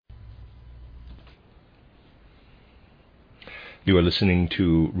You are listening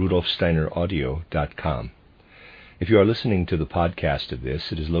to RudolfSteinerAudio.com. If you are listening to the podcast of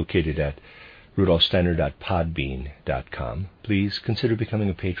this, it is located at RudolfSteiner.podbean.com. Please consider becoming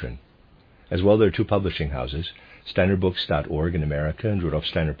a patron. As well, there are two publishing houses, SteinerBooks.org in America and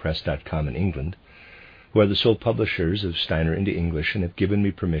RudolfSteinerPress.com in England, who are the sole publishers of Steiner into English and have given me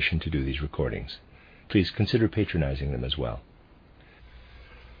permission to do these recordings. Please consider patronizing them as well.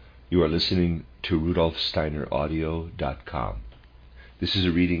 You are listening to RudolfSteinerAudio.com. This is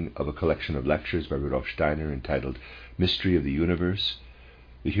a reading of a collection of lectures by Rudolf Steiner entitled Mystery of the Universe,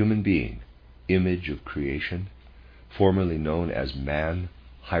 the Human Being, Image of Creation, formerly known as Man,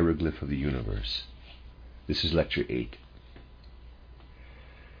 Hieroglyph of the Universe. This is Lecture 8.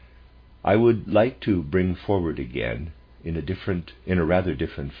 I would like to bring forward again, in a rather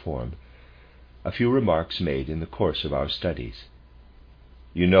different form, a few remarks made in the course of our studies.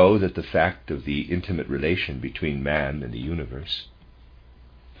 You know that the fact of the intimate relation between man and the universe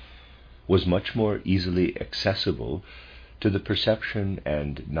was much more easily accessible to the perception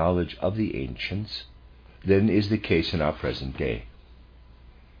and knowledge of the ancients than is the case in our present day.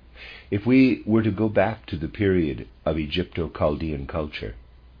 If we were to go back to the period of Egypto-Chaldean culture,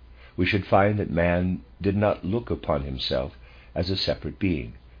 we should find that man did not look upon himself as a separate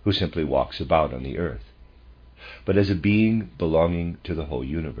being who simply walks about on the earth, but as a being belonging to the whole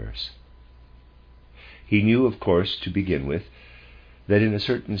universe. He knew, of course, to begin with, that in a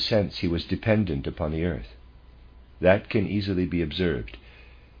certain sense he was dependent upon the earth. That can easily be observed.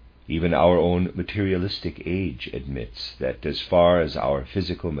 Even our own materialistic age admits that as far as our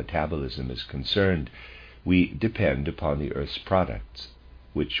physical metabolism is concerned, we depend upon the earth's products,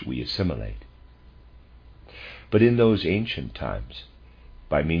 which we assimilate. But in those ancient times,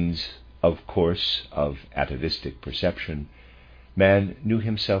 by means, of course, of atavistic perception, man knew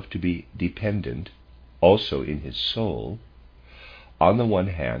himself to be dependent, also in his soul, on the one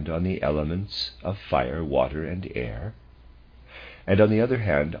hand on the elements of fire, water, and air, and on the other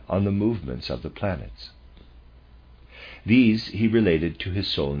hand on the movements of the planets. These he related to his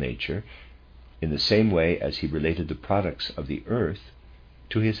soul nature in the same way as he related the products of the earth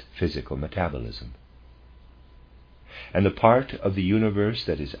to his physical metabolism. And the part of the universe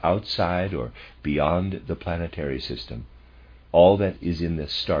that is outside or beyond the planetary system, all that is in the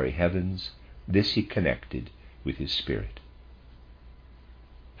starry heavens, this he connected with his spirit.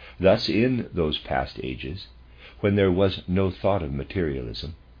 Thus, in those past ages, when there was no thought of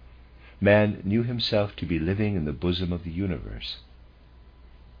materialism, man knew himself to be living in the bosom of the universe.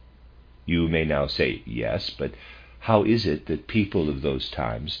 You may now say, yes, but how is it that people of those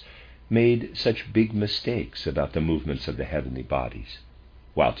times made such big mistakes about the movements of the heavenly bodies,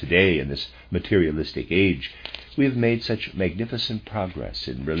 while today, in this materialistic age, we have made such magnificent progress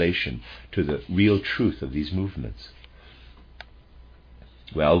in relation to the real truth of these movements?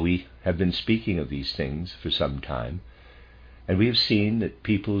 Well, we have been speaking of these things for some time, and we have seen that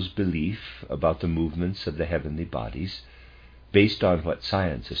people's belief about the movements of the heavenly bodies, based on what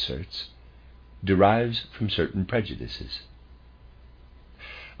science asserts, derives from certain prejudices.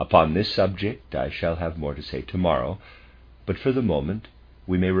 Upon this subject I shall have more to say tomorrow, but for the moment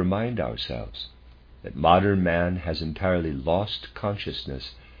we may remind ourselves that modern man has entirely lost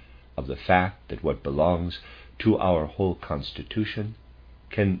consciousness of the fact that what belongs to our whole constitution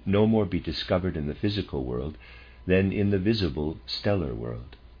can no more be discovered in the physical world than in the visible stellar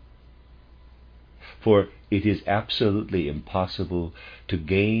world. For it is absolutely impossible to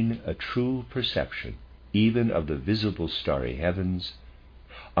gain a true perception even of the visible starry heavens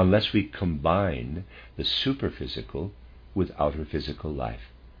unless we combine the superphysical with outer physical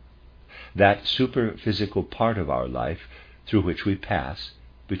life, that superphysical part of our life through which we pass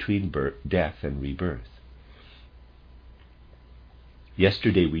between death and rebirth.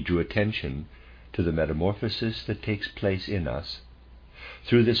 Yesterday we drew attention to the metamorphosis that takes place in us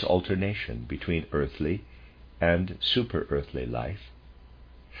through this alternation between earthly and super-earthly life,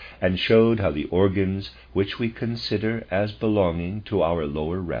 and showed how the organs which we consider as belonging to our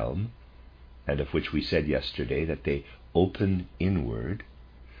lower realm, and of which we said yesterday that they open inward,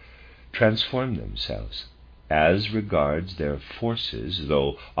 transform themselves as regards their forces,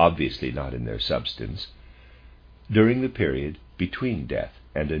 though obviously not in their substance, during the period between death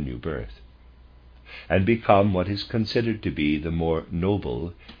and a new birth, and become what is considered to be the more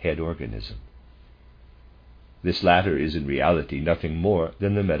noble head organism. This latter is in reality nothing more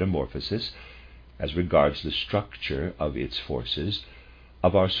than the metamorphosis, as regards the structure of its forces,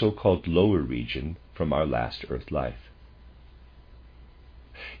 of our so-called lower region from our last earth life.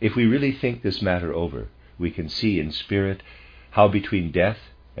 If we really think this matter over, we can see in spirit how between death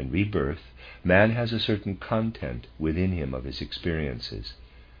and rebirth, man has a certain content within him of his experiences,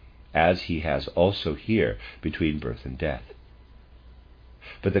 as he has also here between birth and death.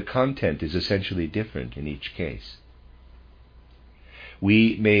 But the content is essentially different in each case.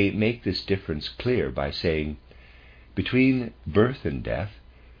 We may make this difference clear by saying, between birth and death,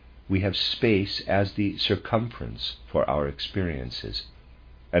 we have space as the circumference for our experiences,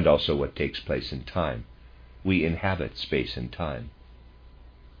 and also what takes place in time. We inhabit space and time.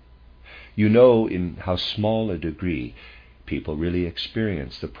 You know in how small a degree people really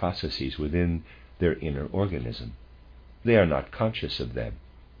experience the processes within their inner organism. They are not conscious of them,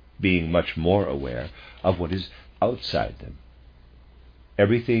 being much more aware of what is outside them.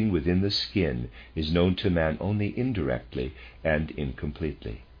 Everything within the skin is known to man only indirectly and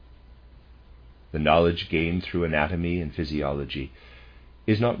incompletely. The knowledge gained through anatomy and physiology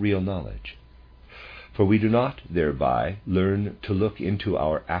is not real knowledge, for we do not thereby learn to look into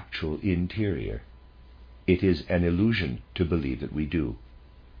our actual interior. It is an illusion to believe that we do.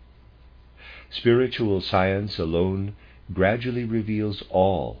 Spiritual science alone gradually reveals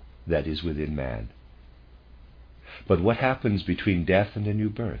all that is within man. But what happens between death and a new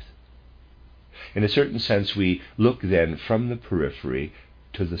birth? In a certain sense, we look then from the periphery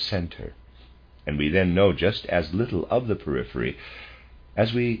to the center, and we then know just as little of the periphery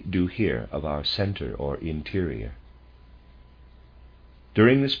as we do here of our center or interior.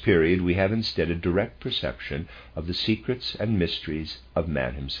 During this period, we have instead a direct perception of the secrets and mysteries of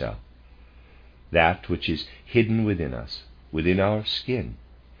man himself. That which is hidden within us, within our skin,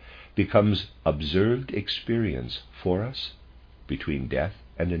 becomes observed experience for us between death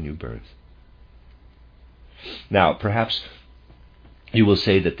and a new birth. Now, perhaps you will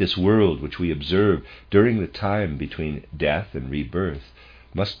say that this world which we observe during the time between death and rebirth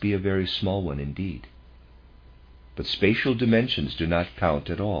must be a very small one indeed. But spatial dimensions do not count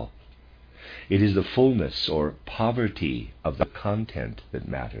at all. It is the fullness or poverty of the content that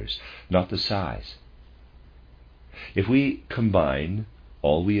matters, not the size. If we combine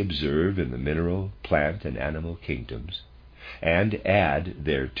all we observe in the mineral, plant, and animal kingdoms, and add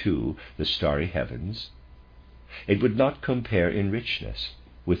thereto the starry heavens, it would not compare in richness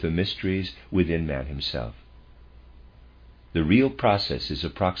with the mysteries within man himself. The real process is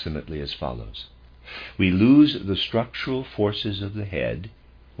approximately as follows. We lose the structural forces of the head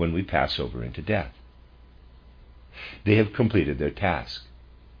when we pass over into death. They have completed their task.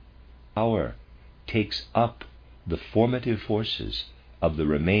 Power takes up the formative forces of the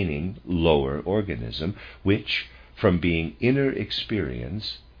remaining lower organism, which, from being inner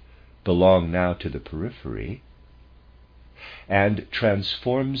experience, belong now to the periphery, and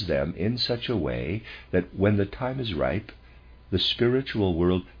transforms them in such a way that when the time is ripe, the spiritual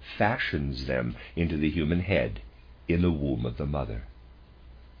world fashions them into the human head in the womb of the mother.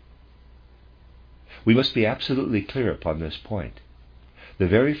 We must be absolutely clear upon this point. The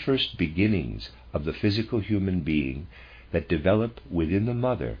very first beginnings of the physical human being that develop within the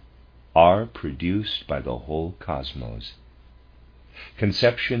mother are produced by the whole cosmos.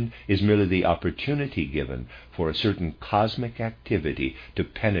 Conception is merely the opportunity given for a certain cosmic activity to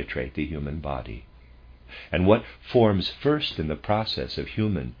penetrate the human body. And what forms first in the process of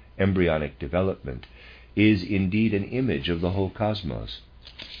human embryonic development is indeed an image of the whole cosmos.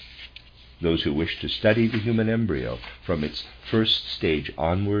 Those who wish to study the human embryo from its first stage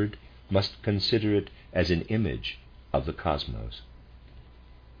onward must consider it as an image of the cosmos.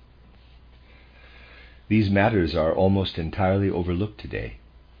 These matters are almost entirely overlooked today.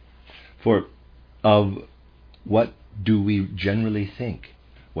 For of what do we generally think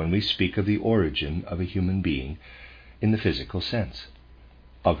when we speak of the origin of a human being in the physical sense?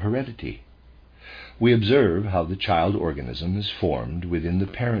 Of heredity. We observe how the child organism is formed within the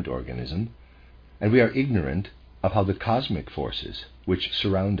parent organism, and we are ignorant of how the cosmic forces which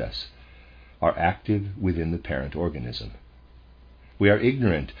surround us are active within the parent organism. We are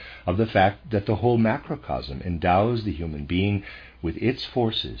ignorant of the fact that the whole macrocosm endows the human being with its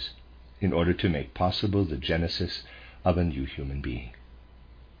forces in order to make possible the genesis of a new human being.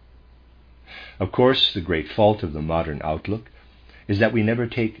 Of course, the great fault of the modern outlook is that we never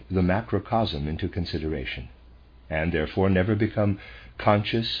take the macrocosm into consideration, and therefore never become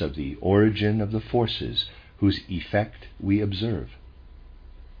conscious of the origin of the forces whose effect we observe.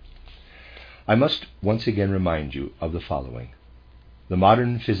 I must once again remind you of the following. The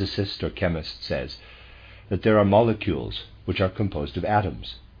modern physicist or chemist says that there are molecules which are composed of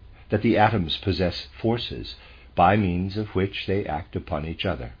atoms, that the atoms possess forces by means of which they act upon each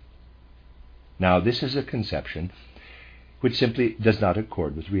other. Now, this is a conception which simply does not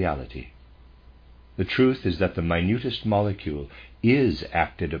accord with reality. The truth is that the minutest molecule is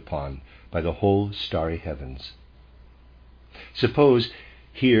acted upon by the whole starry heavens. Suppose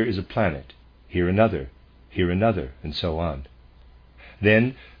here is a planet, here another, and so on.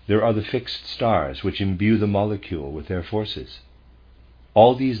 Then there are the fixed stars which imbue the molecule with their forces.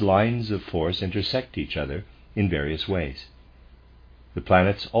 All these lines of force intersect each other in various ways. The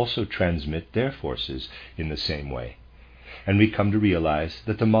planets also transmit their forces in the same way, and we come to realize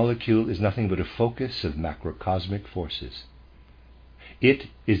that the molecule is nothing but a focus of macrocosmic forces. It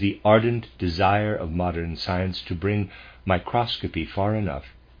is the ardent desire of modern science to bring microscopy far enough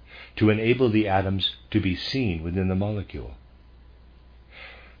to enable the atoms to be seen within the molecule.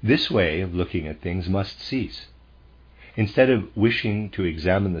 This way of looking at things must cease. Instead of wishing to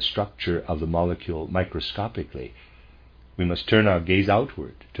examine the structure of the molecule microscopically, we must turn our gaze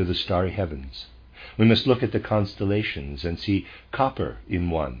outward to the starry heavens. We must look at the constellations and see copper in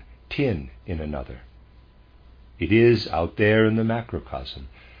one, tin in another. It is out there in the macrocosm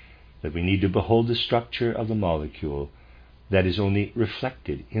that we need to behold the structure of the molecule that is only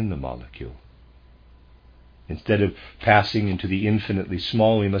reflected in the molecule. Instead of passing into the infinitely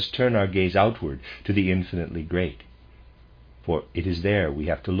small, we must turn our gaze outward to the infinitely great. For it is there we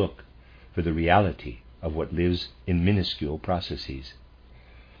have to look for the reality of what lives in minuscule processes.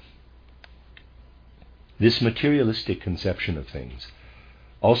 This materialistic conception of things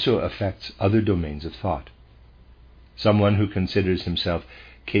also affects other domains of thought. Someone who considers himself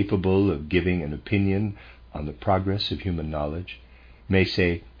capable of giving an opinion on the progress of human knowledge may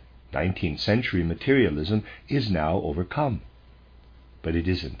say, 19th century materialism is now overcome. But it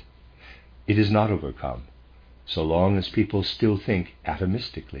isn't. It is not overcome, so long as people still think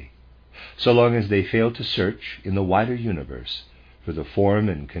atomistically, so long as they fail to search in the wider universe for the form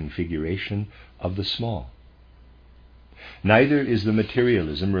and configuration of the small. Neither is the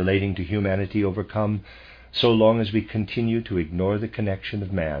materialism relating to humanity overcome so long as we continue to ignore the connection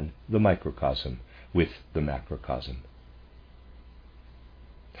of man, the microcosm, with the macrocosm.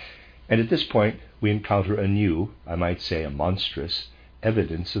 And at this point we encounter a new, I might say a monstrous,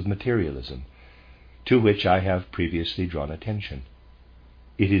 evidence of materialism, to which I have previously drawn attention.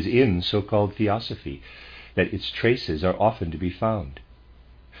 It is in so-called theosophy that its traces are often to be found,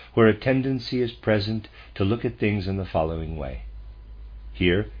 where a tendency is present to look at things in the following way.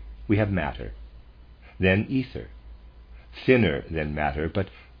 Here we have matter, then ether, thinner than matter, but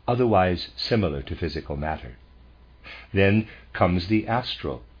otherwise similar to physical matter. Then comes the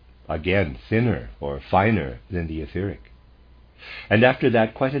astral, again thinner or finer than the etheric. And after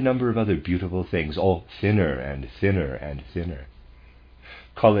that, quite a number of other beautiful things, all thinner and thinner and thinner.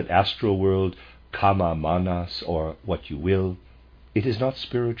 Call it astral world, kama manas, or what you will. It is not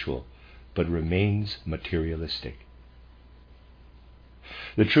spiritual, but remains materialistic.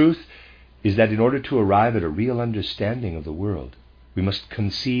 The truth is that in order to arrive at a real understanding of the world, we must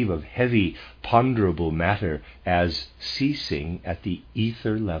conceive of heavy, ponderable matter as ceasing at the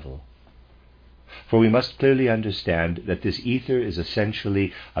ether level. For we must clearly understand that this ether is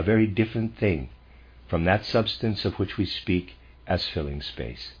essentially a very different thing from that substance of which we speak as filling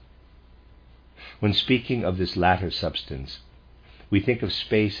space. When speaking of this latter substance, we think of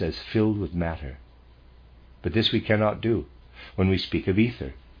space as filled with matter. But this we cannot do when we speak of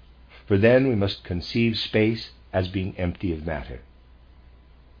ether, for then we must conceive space as being empty of matter.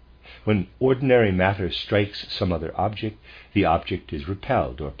 When ordinary matter strikes some other object, the object is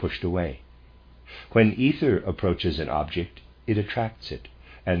repelled or pushed away. When ether approaches an object, it attracts it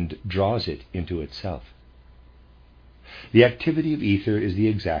and draws it into itself. The activity of ether is the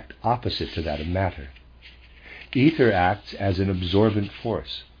exact opposite to that of matter. Ether acts as an absorbent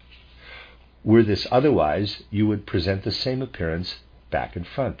force. Were this otherwise, you would present the same appearance back and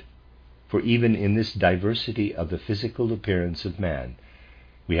front. For even in this diversity of the physical appearance of man,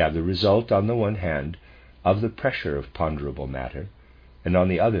 we have the result, on the one hand, of the pressure of ponderable matter, and on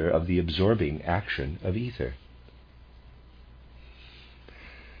the other of the absorbing action of ether.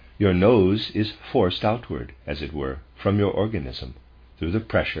 Your nose is forced outward, as it were, from your organism through the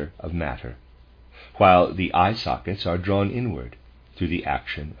pressure of matter, while the eye sockets are drawn inward through the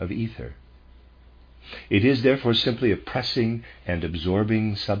action of ether. It is therefore simply a pressing and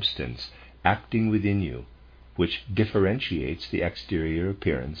absorbing substance acting within you which differentiates the exterior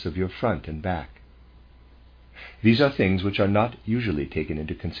appearance of your front and back. These are things which are not usually taken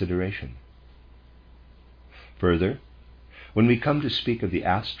into consideration. Further, when we come to speak of the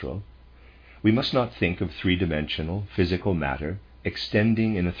astral, we must not think of three-dimensional physical matter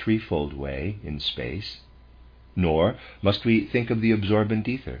extending in a threefold way in space, nor must we think of the absorbent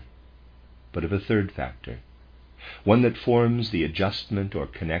ether, but of a third factor, one that forms the adjustment or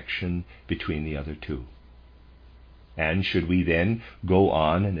connection between the other two. And should we then go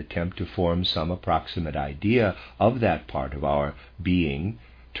on and attempt to form some approximate idea of that part of our being,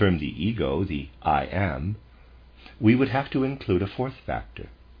 termed the ego, the I am, we would have to include a fourth factor,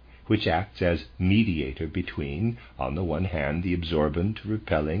 which acts as mediator between, on the one hand, the absorbent,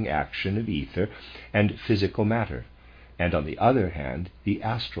 repelling action of ether and physical matter, and on the other hand, the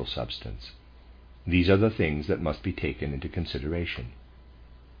astral substance. These are the things that must be taken into consideration.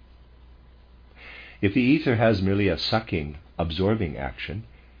 If the ether has merely a sucking, absorbing action,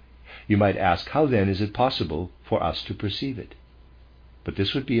 you might ask, how then is it possible for us to perceive it? But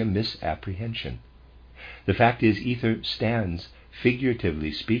this would be a misapprehension. The fact is, ether stands,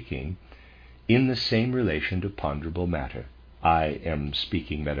 figuratively speaking, in the same relation to ponderable matter, I am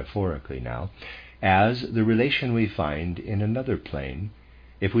speaking metaphorically now, as the relation we find in another plane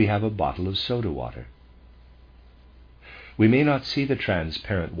if we have a bottle of soda water. We may not see the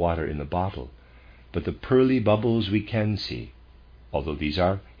transparent water in the bottle, but the pearly bubbles we can see, although these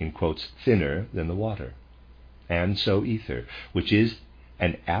are, in quotes, thinner than the water. And so ether, which is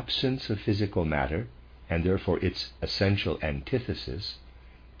an absence of physical matter, and therefore its essential antithesis,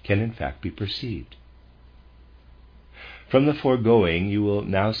 can in fact be perceived. From the foregoing, you will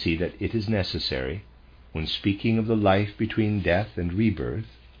now see that it is necessary, when speaking of the life between death and rebirth,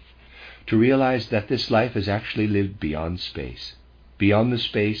 to realize that this life is actually lived beyond space, beyond the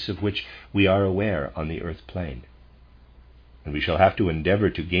space of which we are aware on the earth plane. And we shall have to endeavor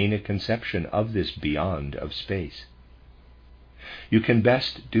to gain a conception of this beyond of space. You can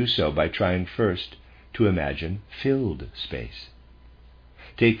best do so by trying first to imagine filled space.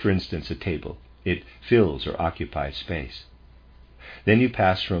 Take, for instance, a table. It fills or occupies space. Then you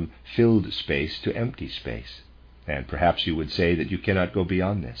pass from filled space to empty space, and perhaps you would say that you cannot go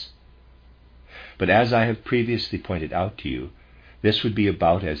beyond this. But as I have previously pointed out to you, this would be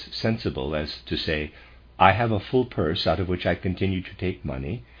about as sensible as to say, I have a full purse out of which I continue to take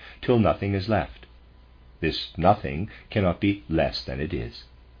money till nothing is left. This nothing cannot be less than it is.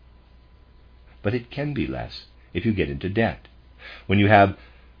 But it can be less if you get into debt, when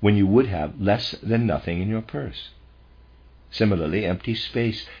you would have less than nothing in your purse. Similarly, empty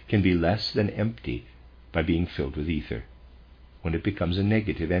space can be less than empty by being filled with ether, when it becomes a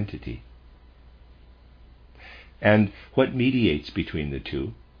negative entity. And what mediates between the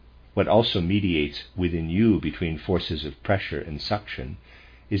two, what also mediates within you between forces of pressure and suction,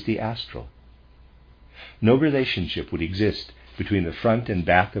 is the astral. No relationship would exist between the front and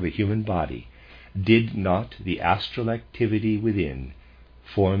back of a human body did not the astral activity within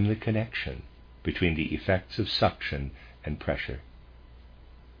form the connection between the effects of suction and pressure.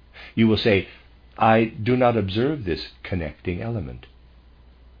 You will say, I do not observe this connecting element.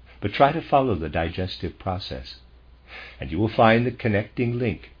 But try to follow the digestive process, and you will find the connecting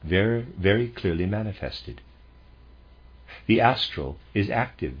link very, very clearly manifested. The astral is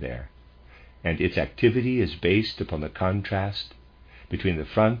active there, and its activity is based upon the contrast between the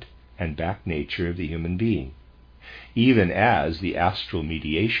front and back nature of the human being, even as the astral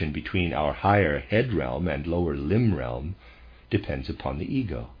mediation between our higher head realm and lower limb realm depends upon the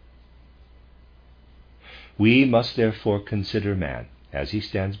ego. We must therefore consider man, as he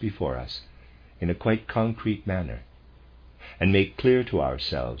stands before us, in a quite concrete manner, and make clear to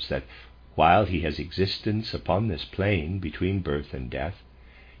ourselves that while he has existence upon this plane between birth and death,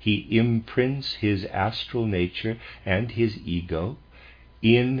 he imprints his astral nature and his ego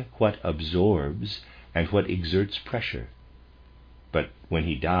in what absorbs and what exerts pressure. But when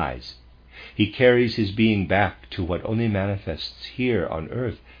he dies, he carries his being back to what only manifests here on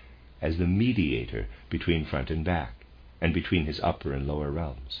earth as the mediator between front and back, and between his upper and lower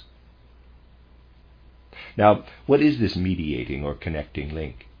realms. Now, what is this mediating or connecting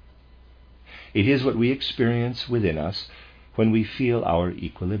link? It is what we experience within us when we feel our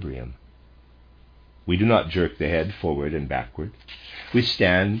equilibrium. We do not jerk the head forward and backward. We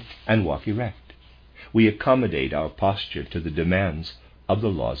stand and walk erect. We accommodate our posture to the demands of the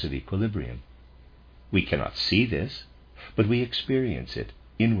laws of equilibrium. We cannot see this, but we experience it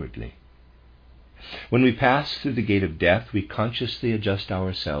inwardly. When we pass through the gate of death, we consciously adjust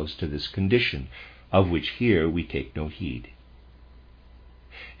ourselves to this condition, of which here we take no heed.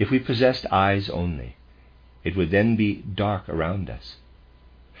 If we possessed eyes only, it would then be dark around us.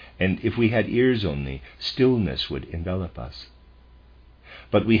 And if we had ears only, stillness would envelop us.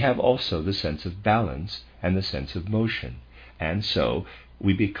 But we have also the sense of balance and the sense of motion, and so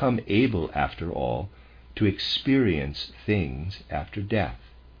we become able, after all, to experience things after death,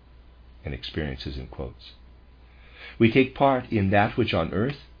 and experiences in quotes. We take part in that which on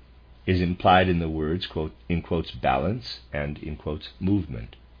earth is implied in the words, quote, in quotes, balance and, in quotes,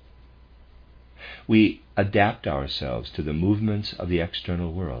 movement. We adapt ourselves to the movements of the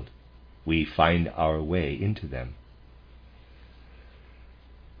external world. We find our way into them.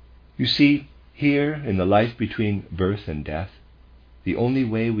 You see, here in the life between birth and death, the only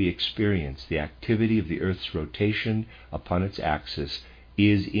way we experience the activity of the earth's rotation upon its axis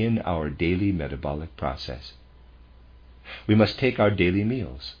is in our daily metabolic process. We must take our daily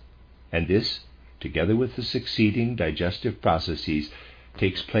meals, and this, together with the succeeding digestive processes,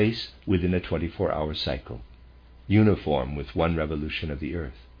 takes place within a 24-hour cycle, uniform with one revolution of the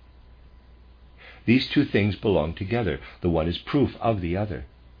earth. These two things belong together. The one is proof of the other.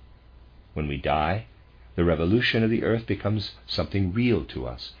 When we die, the revolution of the earth becomes something real to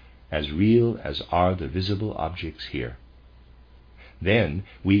us, as real as are the visible objects here. Then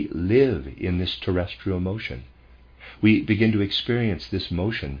we live in this terrestrial motion. We begin to experience this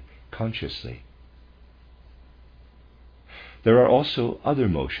motion consciously. There are also other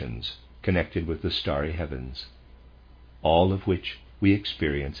motions connected with the starry heavens, all of which we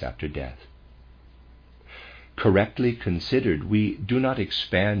experience after death. Correctly considered, we do not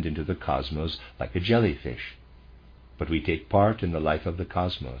expand into the cosmos like a jellyfish, but we take part in the life of the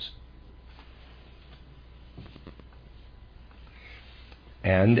cosmos.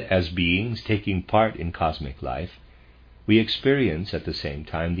 And as beings taking part in cosmic life, we experience at the same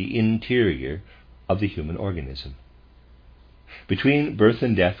time the interior of the human organism. Between birth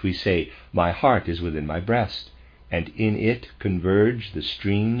and death we say, "My heart is within my breast," and in it converge the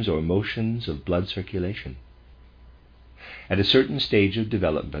streams or motions of blood circulation. At a certain stage of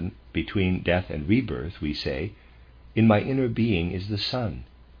development between death and rebirth we say, "In my inner being is the sun,"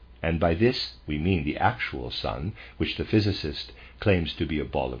 and by this we mean the actual sun, which the physicist claims to be a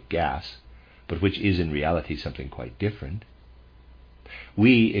ball of gas, but which is in reality something quite different.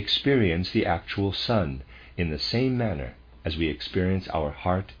 We experience the actual sun in the same manner as we experience our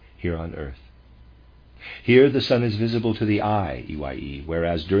heart here on earth. Here the sun is visible to the eye, EYE,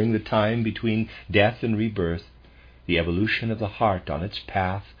 whereas during the time between death and rebirth, the evolution of the heart on its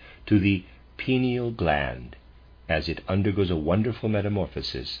path to the pineal gland, as it undergoes a wonderful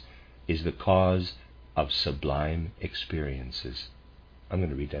metamorphosis, is the cause of sublime experiences. I'm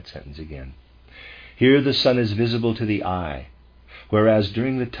going to read that sentence again. Here the sun is visible to the eye, whereas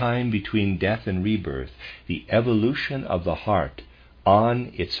during the time between death and rebirth, the evolution of the heart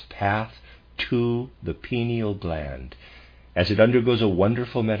on its path to the pineal gland, as it undergoes a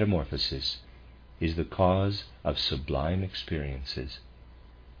wonderful metamorphosis, is the cause of sublime experiences.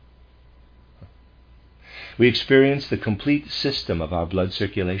 We experience the complete system of our blood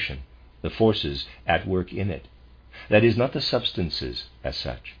circulation, the forces at work in it. That is, not the substances as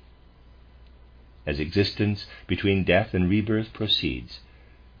such. As existence between death and rebirth proceeds,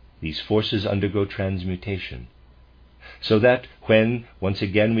 these forces undergo transmutation, so that when once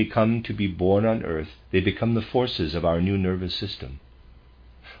again we come to be born on earth, they become the forces of our new nervous system.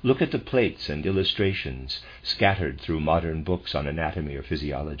 Look at the plates and illustrations scattered through modern books on anatomy or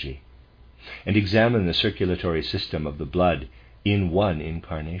physiology, and examine the circulatory system of the blood in one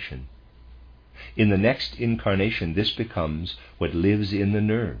incarnation. In the next incarnation, this becomes what lives in the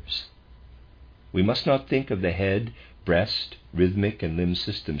nerves. We must not think of the head, breast, rhythmic, and limb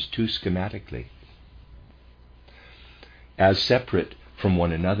systems too schematically, as separate from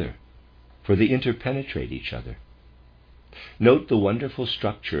one another, for they interpenetrate each other. Note the wonderful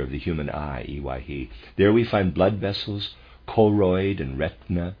structure of the human eye, EYE. There we find blood vessels, choroid and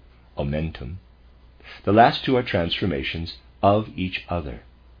retina, omentum. The last two are transformations of each other.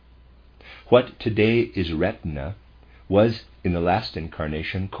 What today is retina was in the last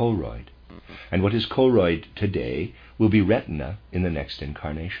incarnation choroid, and what is choroid today will be retina in the next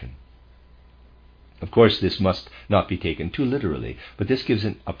incarnation. Of course, this must not be taken too literally, but this gives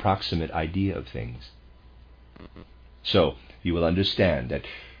an approximate idea of things. So, you will understand that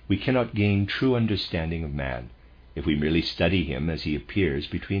we cannot gain true understanding of man if we merely study him as he appears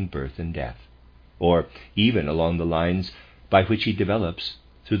between birth and death, or even along the lines by which he develops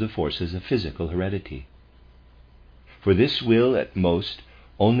through the forces of physical heredity. For this will, at most,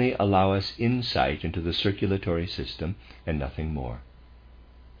 only allow us insight into the circulatory system and nothing more.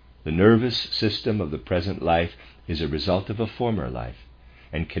 The nervous system of the present life is a result of a former life,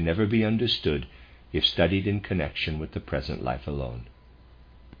 and can never be understood if studied in connection with the present life alone.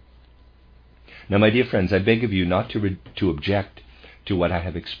 Now, my dear friends, I beg of you not to object to what I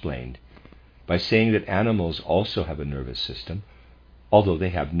have explained by saying that animals also have a nervous system, although they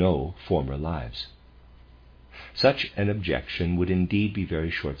have no former lives. Such an objection would indeed be very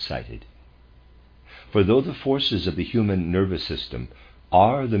short-sighted. For though the forces of the human nervous system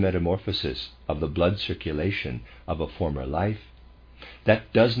are the metamorphosis of the blood circulation of a former life,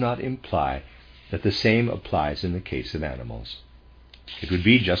 that does not imply that the same applies in the case of animals. It would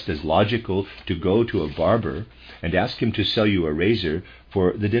be just as logical to go to a barber and ask him to sell you a razor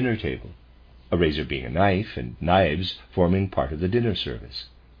for the dinner table, a razor being a knife and knives forming part of the dinner service.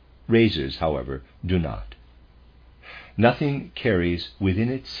 Razors, however, do not. Nothing carries within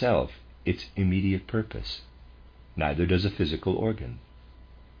itself its immediate purpose. Neither does a physical organ.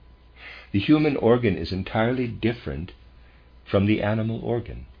 The human organ is entirely different from the animal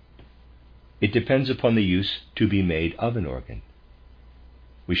organ. It depends upon the use to be made of an organ.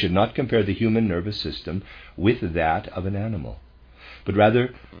 We should not compare the human nervous system with that of an animal, but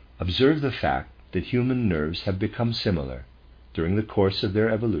rather observe the fact that human nerves have become similar during the course of their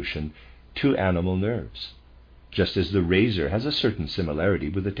evolution to animal nerves, just as the razor has a certain similarity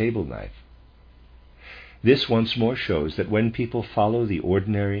with the table knife. This once more shows that when people follow the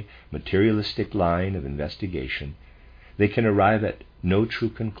ordinary materialistic line of investigation, they can arrive at no true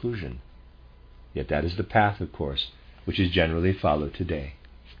conclusion. Yet that is the path, of course, which is generally followed today.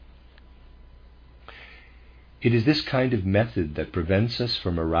 It is this kind of method that prevents us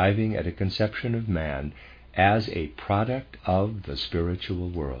from arriving at a conception of man as a product of the spiritual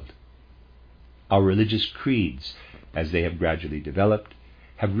world. Our religious creeds, as they have gradually developed,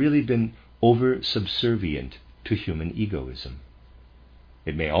 have really been over-subservient to human egoism.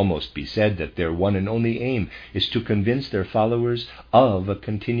 It may almost be said that their one and only aim is to convince their followers of a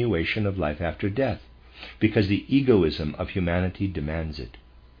continuation of life after death, because the egoism of humanity demands it.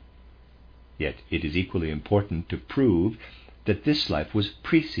 Yet it is equally important to prove that this life was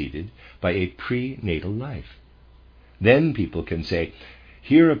preceded by a prenatal life. Then people can say,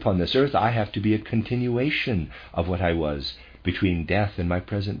 here upon this earth I have to be a continuation of what I was between death and my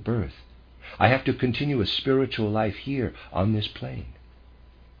present birth. I have to continue a spiritual life here on this plane.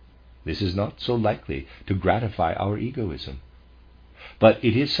 This is not so likely to gratify our egoism, but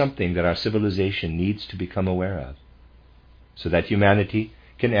it is something that our civilization needs to become aware of, so that humanity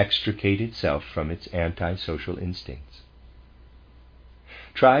can extricate itself from its anti-social instincts.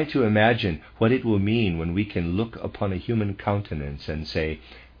 Try to imagine what it will mean when we can look upon a human countenance and say,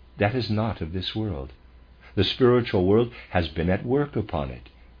 that is not of this world. The spiritual world has been at work upon it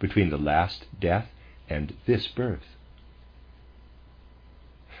between the last death and this birth.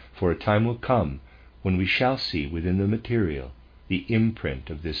 For a time will come when we shall see within the material the imprint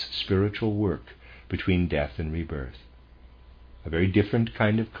of this spiritual work between death and rebirth. A very different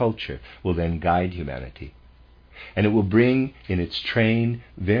kind of culture will then guide humanity, and it will bring in its train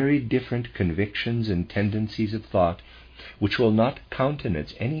very different convictions and tendencies of thought, which will not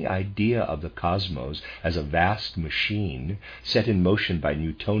countenance any idea of the cosmos as a vast machine set in motion by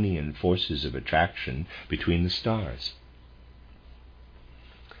Newtonian forces of attraction between the stars.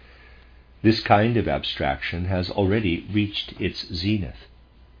 This kind of abstraction has already reached its zenith.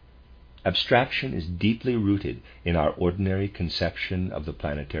 Abstraction is deeply rooted in our ordinary conception of the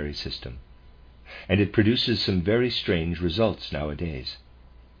planetary system, and it produces some very strange results nowadays.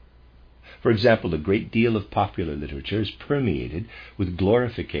 For example, a great deal of popular literature is permeated with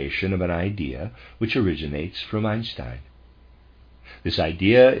glorification of an idea which originates from Einstein. This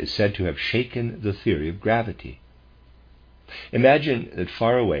idea is said to have shaken the theory of gravity. Imagine that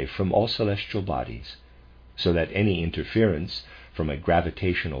far away from all celestial bodies, so that any interference from a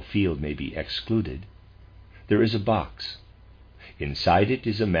gravitational field may be excluded, there is a box. Inside it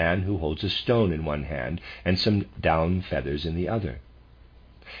is a man who holds a stone in one hand and some down feathers in the other.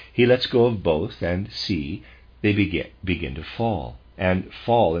 He lets go of both, and see, they begin to fall, and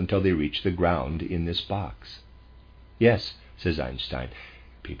fall until they reach the ground in this box. Yes, says Einstein,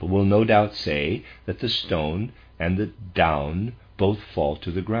 people will no doubt say that the stone and the down both fall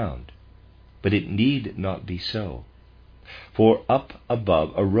to the ground. But it need not be so. For up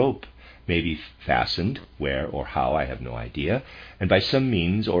above a rope may be fastened, where or how I have no idea, and by some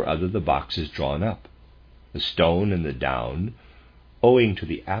means or other the box is drawn up. The stone and the down, owing to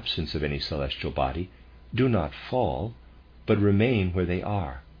the absence of any celestial body, do not fall, but remain where they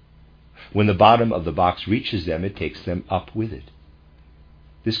are. When the bottom of the box reaches them, it takes them up with it.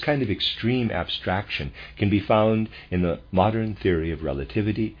 This kind of extreme abstraction can be found in the modern theory of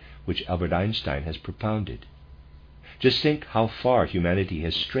relativity, which Albert Einstein has propounded. Just think how far humanity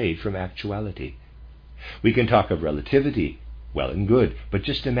has strayed from actuality. We can talk of relativity, well and good, but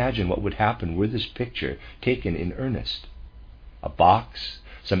just imagine what would happen were this picture taken in earnest. A box,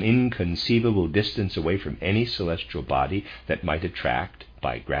 some inconceivable distance away from any celestial body that might attract,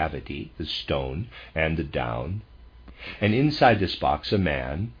 by gravity, the stone and the down, and inside this box a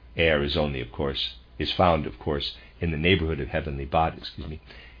man. Air is found, of course, in the neighborhood of heavenly bodies.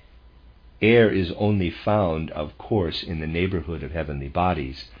 Air is only found, of course, in the neighborhood of heavenly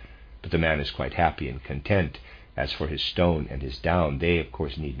bodies, but the man is quite happy and content. As for his stone and his down, they, of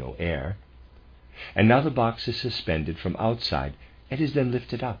course, need no air. And now the box is suspended from outside and is then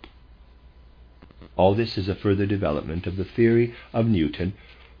lifted up. All this is a further development of the theory of Newton,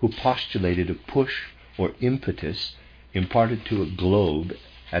 who postulated a push or impetus imparted to a globe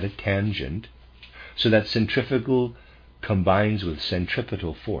at a tangent, so that centrifugal combines with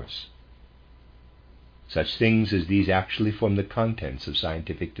centripetal force. Such things as these actually form the contents of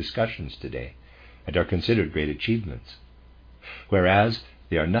scientific discussions today, and are considered great achievements, whereas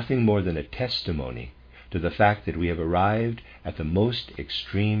they are nothing more than a testimony to the fact that we have arrived at the most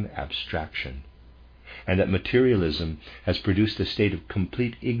extreme abstraction, and that materialism has produced a state of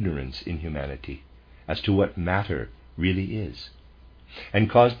complete ignorance in humanity as to what matter really is, and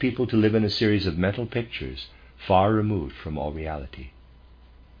caused people to live in a series of mental pictures far removed from all reality.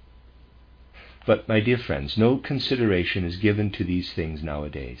 But, my dear friends, no consideration is given to these things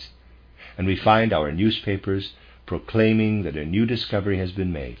nowadays, and we find our newspapers proclaiming that a new discovery has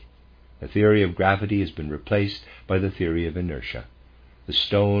been made. The theory of gravity has been replaced by the theory of inertia. The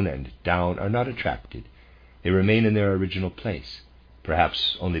stone and down are not attracted. They remain in their original place,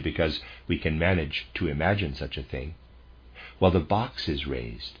 perhaps only because we can manage to imagine such a thing, while the box is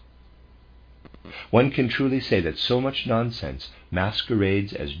raised. One can truly say that so much nonsense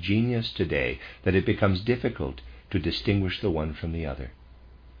masquerades as genius today that it becomes difficult to distinguish the one from the other.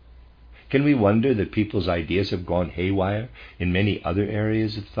 Can we wonder that people's ideas have gone haywire in many other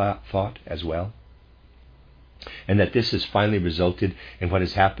areas of thought as well? And that this has finally resulted in what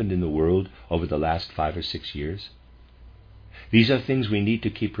has happened in the world over the last 5 or 6 years? These are things we need to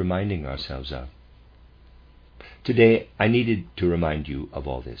keep reminding ourselves of. Today, I needed to remind you of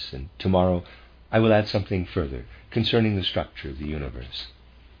all this, and tomorrow I will add something further concerning the structure of the universe.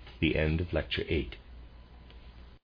 The end of Lecture 8.